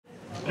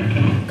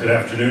Good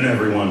afternoon,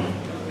 everyone.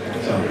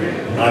 So,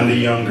 I'm the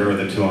younger of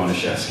the two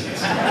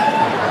Anuszewskis.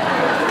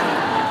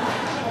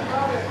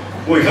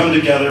 We come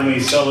together and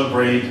we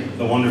celebrate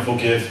the wonderful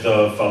gift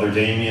of Father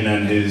Damian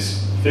and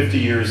his 50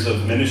 years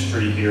of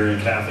ministry here in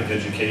Catholic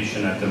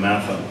education at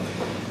DeMatha.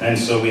 And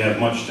so we have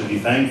much to be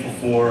thankful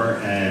for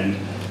and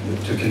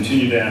to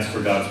continue to ask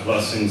for God's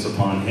blessings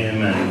upon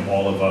him and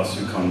all of us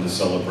who come to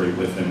celebrate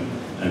with him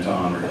and to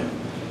honor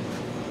him.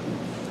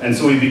 And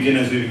so we begin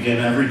as we begin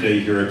every day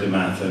here at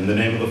DeMatha. In the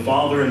name of the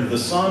Father, and of the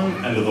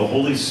Son, and of the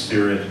Holy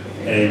Spirit.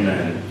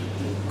 Amen.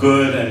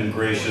 Good and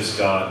gracious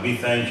God, we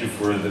thank you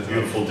for the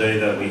beautiful day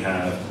that we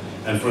have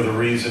and for the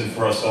reason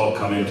for us all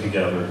coming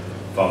together,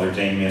 Father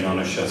Damian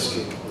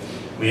Anuszewski.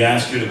 We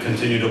ask you to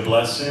continue to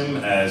bless him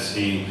as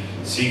he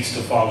seeks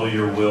to follow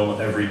your will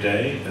every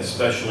day,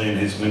 especially in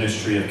his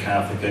ministry of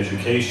Catholic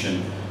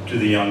education to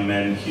the young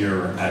men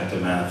here at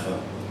DeMatha.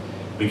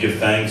 We give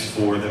thanks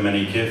for the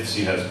many gifts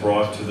he has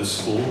brought to the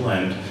school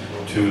and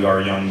to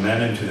our young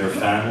men and to their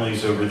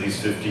families over these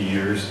 50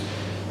 years.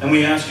 And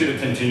we ask you to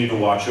continue to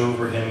watch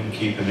over him,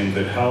 keep him in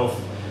good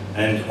health,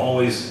 and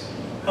always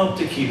help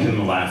to keep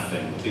him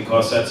laughing,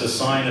 because that's a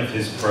sign of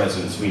his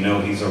presence. We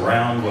know he's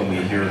around when we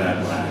hear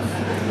that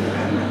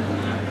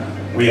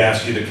laugh. We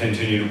ask you to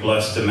continue to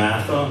bless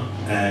DeMatha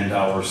and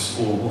our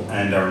school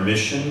and our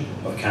mission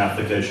of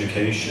Catholic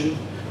education.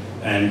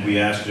 And we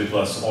ask you to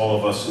bless all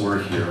of us who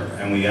are here.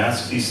 And we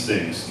ask these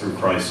things through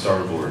Christ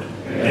our Lord.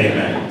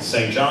 Amen.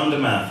 St. John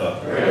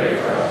DeMatha.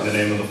 In the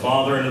name of the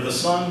Father, and of the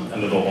Son,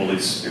 and of the Holy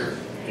Spirit.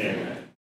 Amen.